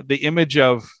the image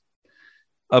of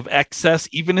excess,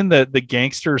 even in the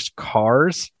gangsters'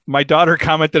 cars. My daughter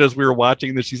commented as we were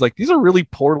watching this, she's like, "These are really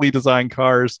poorly designed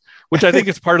cars," which I think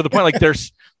is part of the point. Like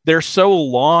they're so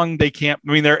long they can't.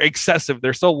 I mean, they're excessive.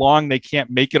 They're so long they can't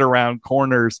make it around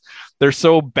corners. They're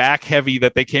so back heavy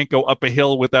that they can't go up a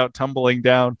hill without tumbling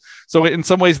down. So in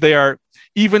some ways, they are.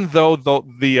 Even though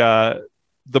the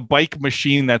bike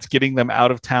machine that's getting them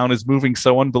out of town is moving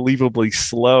so unbelievably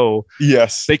slow,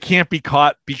 yes, they can't be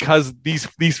caught because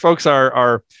these folks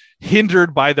are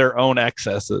hindered by their own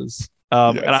excesses.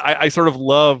 Yes. And I sort of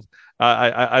love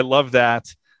I love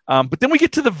that. But then we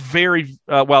get to the very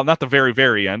not the very,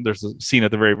 very end. There's a scene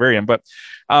at the very, very end. But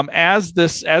as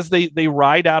they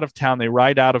ride out of town, they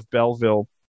ride out of Belleville.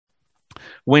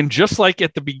 When just like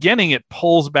at the beginning, it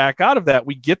pulls back out of that,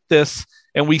 we get this,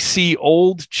 and we see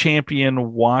old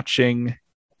Champion watching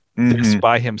this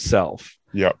by himself.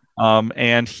 Yep.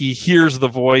 And he hears the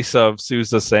voice of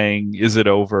Sousa saying, "Is it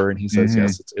over?" And he says,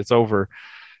 "Yes, it's over."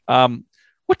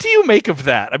 What do you make of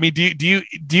that? I mean, do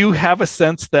you have a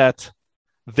sense that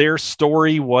their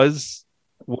story was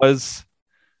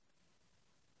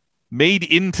made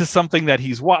into something that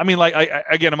I mean, like,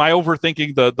 again, am I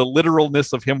overthinking the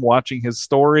literalness of him watching his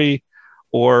story,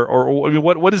 or I mean,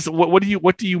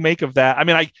 what do you make of that? I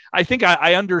mean, I think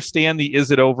I understand the is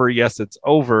it over? Yes, it's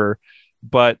over,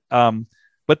 but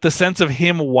the sense of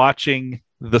him watching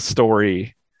the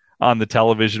story on the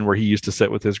television where he used to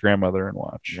sit with his grandmother and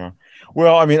watch. Yeah.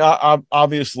 Well, I mean,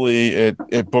 obviously it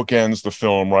bookends the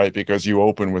film, right? Because you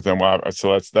open with them,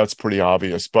 so that's pretty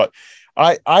obvious. But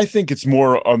I think it's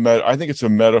more I think it's a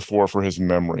metaphor for his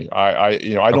memory. I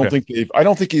don't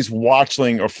think he's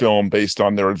watching a film based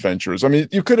on their adventures. I mean,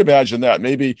 you could imagine that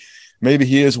maybe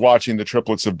he is watching the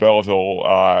Triplets of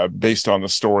Belleville based on the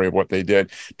story of what they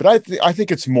did. But I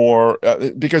think it's more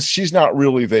because she's not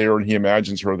really there and he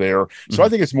imagines her there. So mm-hmm. I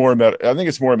think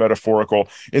it's more metaphorical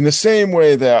in the same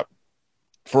way that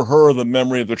for her, the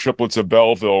memory of the Triplets of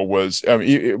Belleville was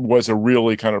it was a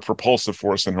really kind of propulsive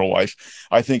force in her life.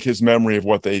 I think his memory of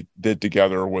what they did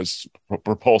together was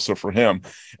propulsive for him.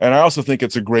 And I also think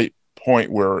it's a great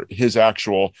point where his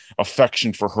actual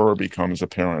affection for her becomes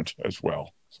apparent as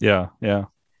well. Yeah.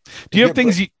 Do you have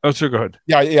things? Oh, sure. Go ahead.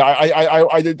 Yeah.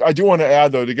 I do want to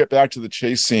add, though, to get back to the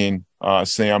chase scene,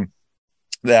 Sam,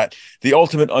 that the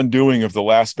ultimate undoing of the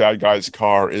last bad guy's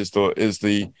car is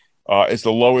the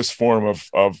lowest form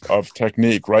of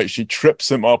technique, right? She trips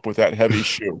him up with that heavy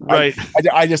shoe. Right.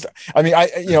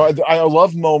 I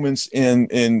love moments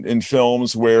in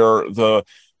films where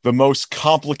the most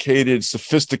complicated,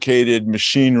 sophisticated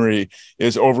machinery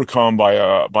is overcome by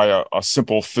a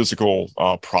simple physical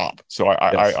prop. So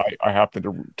I happen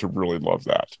to really love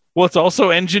that. Well, it's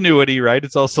also ingenuity, right?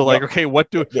 It's also like, okay,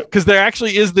 because there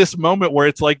actually is this moment where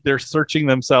it's like they're searching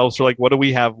themselves for like, what do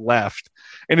we have left?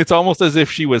 And it's almost as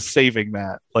if she was saving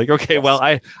that. Like, okay, yes. Well,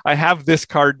 I have this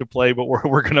card to play, but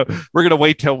we're gonna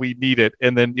wait till we need it.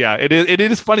 And then it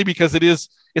is funny because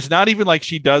it's not even like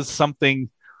she does something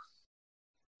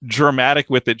dramatic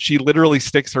with it. She literally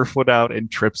sticks her foot out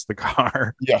and trips the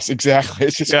car. Yes, exactly.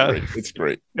 It's just great. It's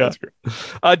great. Yeah. That's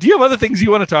great. Do you have other things you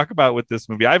want to talk about with this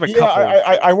movie? I have a couple.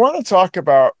 I want to talk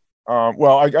about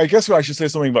I guess I should say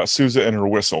something about Sousa and her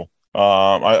whistle.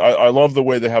 I love the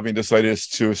way they're having decided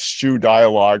to eschew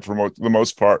dialogue for the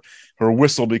most part. Her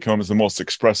whistle becomes the most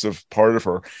expressive part of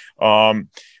her.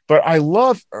 But I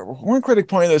love, one critic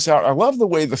pointed this out, I love the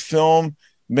way the film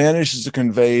manages to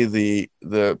convey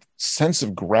the sense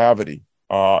of gravity,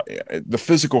 the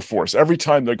physical force. Every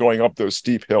time they're going up those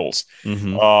steep hills,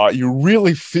 mm-hmm. You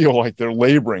really feel like they're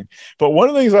laboring. But one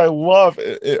of the things I love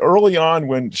early on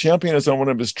when Champion is on one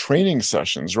of his training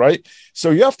sessions, right?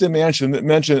 So you have to imagine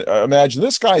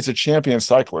this guy's a champion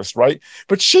cyclist, right?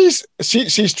 But she's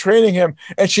training him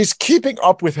and she's keeping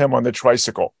up with him on the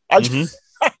tricycle. I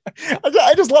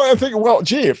just love it. I think, well,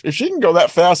 gee, if she can go that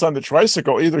fast on the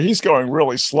tricycle, either he's going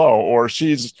really slow or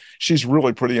she's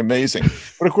really pretty amazing.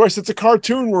 But of course, it's a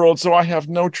cartoon world, so I have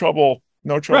no trouble.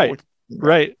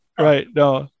 Right.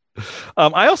 No,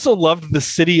 I also loved the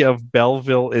city of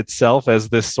Belleville itself as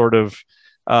this sort of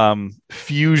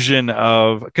fusion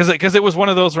of because it was one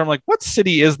of those where I'm like, what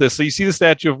city is this? So you see the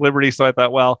Statue of Liberty, so I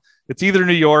thought, well, it's either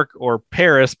New York or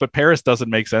Paris, but Paris doesn't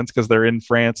make sense because they're in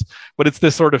France. But it's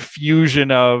this sort of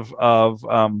fusion of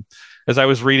as I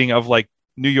was reading, of like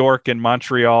New York and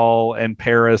Montreal and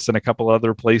Paris and a couple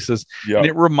other places. Yep. And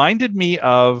it reminded me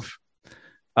of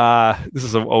this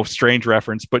is a strange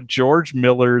reference, but George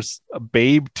Miller's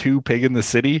Babe 2 Pig in the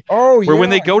City. Where when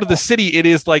they go to the city, it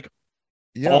is like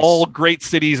all great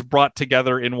cities brought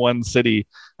together in one city.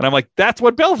 And I'm like, that's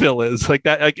what Belleville is like.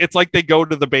 That, like, it's like they go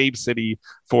to the Babe City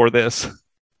for this.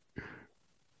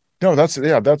 No, that's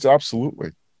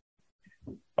absolutely.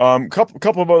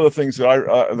 Couple of other things that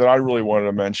I really wanted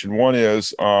to mention. One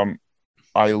is there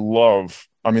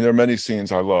are many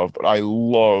scenes I love, but I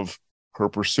love her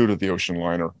pursuit of the ocean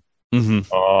liner.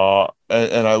 Mm-hmm.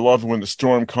 And I love when the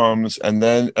storm comes and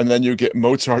then you get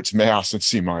Mozart's Mass in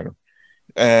C minor.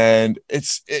 And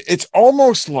it's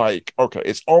almost like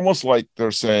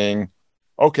they're saying,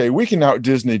 okay, we can out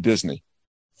Disney,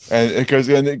 and because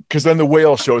then the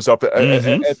whale shows up at the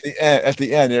end,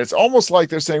 and it's almost like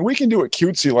they're saying we can do it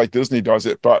cutesy like Disney does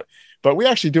it, but we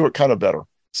actually do it kind of better.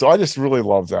 So I just really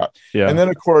love that. Yeah. And then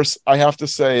of course I have to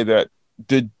say that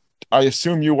I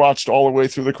assume you watched all the way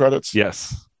through the credits?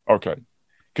 Yes. Okay,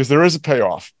 because there is a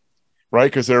payoff. Right,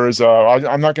 because there is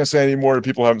I'm not going to say any more to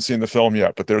people who haven't seen the film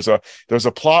yet, but there's a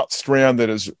plot strand that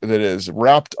is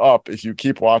wrapped up if you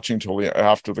keep watching till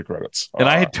after the credits. And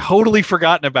I had totally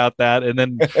forgotten about that, and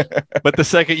then, but the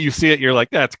second you see it, you're like,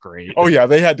 "That's great." Oh yeah,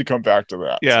 they had to come back to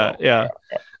that. Yeah.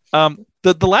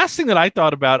 The last thing that I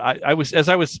thought about, I was as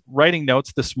I was writing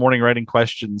notes this morning, writing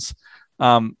questions,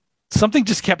 something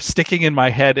just kept sticking in my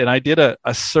head, and I did a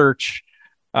search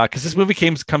because this movie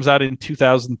comes out in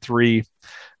 2003.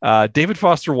 David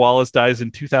Foster Wallace dies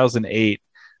in 2008.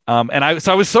 And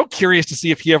I was so curious to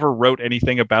see if he ever wrote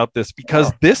anything about this,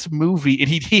 because this movie, and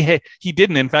he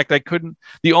didn't. In fact, I couldn't.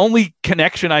 The only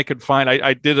connection I could find,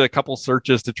 I did a couple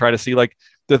searches to try to see, like,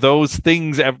 those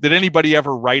things. Did anybody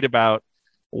ever write about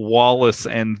Wallace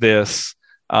and this?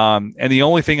 And the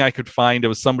only thing I could find, it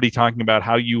was somebody talking about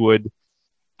how you would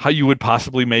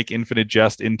possibly make Infinite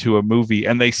Jest into a movie.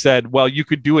 And they said, well, you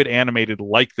could do it animated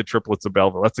like the Triplets of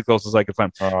Belleville. That's the closest I could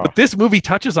find. But this movie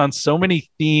touches on so many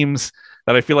themes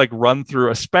that I feel like run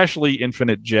through, especially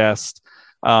Infinite Jest.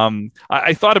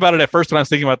 I thought about it at first when I was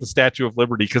thinking about the Statue of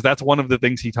Liberty, because that's one of the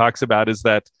things he talks about, is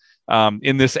that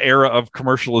in this era of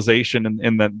commercialization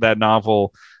in that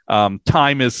novel,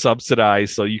 time is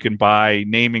subsidized, so you can buy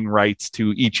naming rights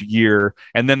to each year.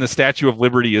 And then the Statue of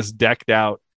Liberty is decked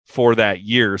out for that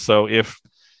year. So if,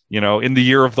 in the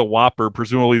year of the Whopper,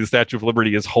 presumably the Statue of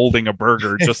Liberty is holding a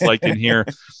burger, just like in here.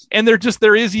 And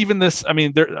there is even this, a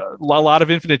lot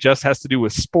of Infinite Jest has to do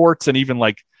with sports, and even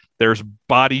like there's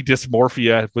body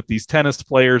dysmorphia with these tennis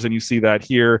players, and you see that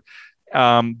here.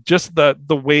 Just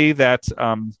the way that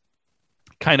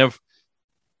kind of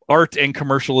art and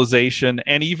commercialization,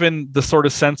 and even the sort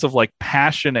of sense of like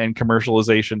passion and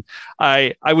commercialization.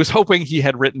 I was hoping he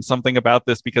had written something about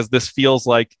this, because this feels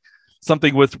like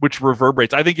something which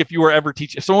reverberates. I think if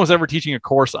someone was ever teaching a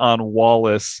course on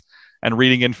Wallace and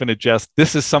reading Infinite Jest,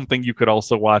 this is something you could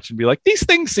also watch and be like, these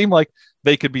things seem like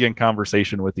they could be in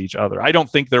conversation with each other. I don't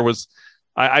think there was,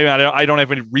 I don't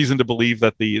have any reason to believe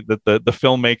that the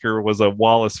filmmaker was a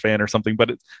Wallace fan or something,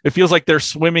 but it feels like they're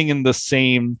swimming in the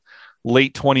same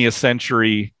late 20th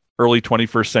century, early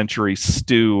 21st century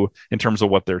stew in terms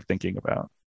of what they're thinking about.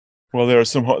 Well, there's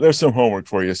some homework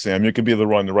for you, Sam. You could be the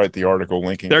one to write the article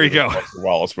linking. There you go.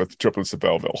 Wallace with Triplets of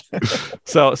Belleville.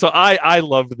 So I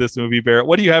loved this movie, Barrett.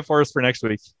 What do you have for us for next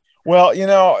week? Well,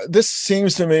 this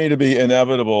seems to me to be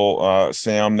inevitable,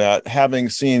 Sam, that having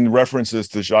seen references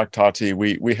to Jacques Tati,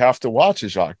 we have to watch a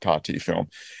Jacques Tati film.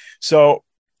 So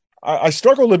I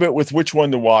struggled a bit with which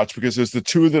one to watch, because there's the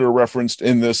two that are referenced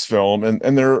in this film,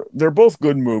 and they're both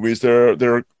good movies.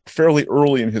 They're fairly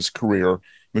early in his career.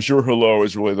 Monsieur Hulot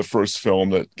is really the first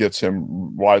film that gets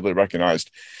him widely recognized.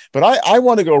 But I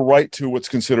want to go right to what's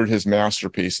considered his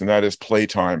masterpiece, and that is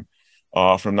Playtime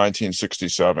from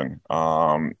 1967.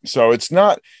 So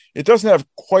it doesn't have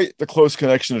quite the close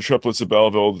connection to Triplets of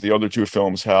Belleville that the other two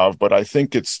films have, but I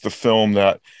think it's the film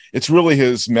that it's really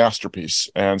his masterpiece.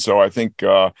 And so I think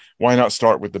why not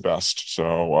start with the best?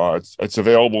 So it's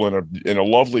available in a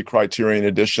lovely Criterion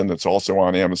edition that's also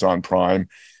on Amazon Prime.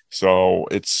 So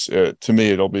it's to me,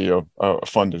 it'll be a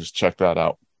fun to just check that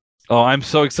out. Oh, I'm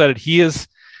so excited. He is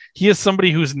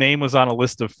somebody whose name was on a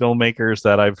list of filmmakers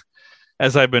that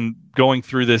as I've been going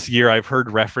through this year, I've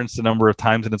heard referenced a number of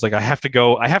times, and it's like I have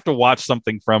to watch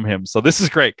something from him. So this is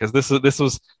great, because this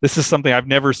is something I've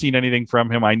never seen anything from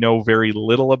him. I know very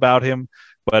little about him,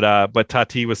 but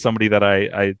Tati was somebody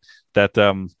that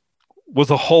was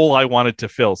a hole I wanted to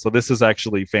fill. So this is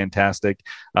actually fantastic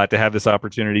to have this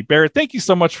opportunity. Barrett, thank you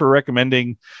so much for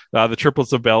recommending the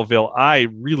Triplets of Belleville. I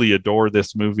really adore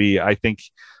this movie. I think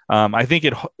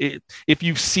it if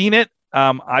you've seen it,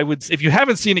 if you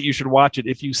haven't seen it, you should watch it.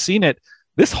 If you've seen it,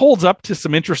 this holds up to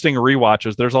some interesting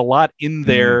rewatches. There's a lot in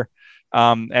there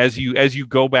as you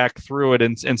go back through it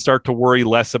and start to worry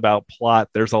less about plot.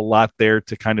 There's a lot there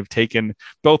to kind of take in,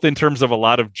 both in terms of a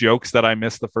lot of jokes that I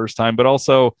missed the first time, but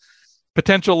also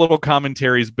potential little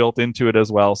commentaries built into it as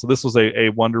well. So this was a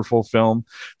wonderful film.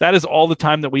 That is all the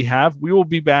time that we have. We will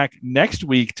be back next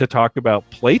week to talk about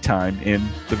Playtime in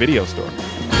the video store.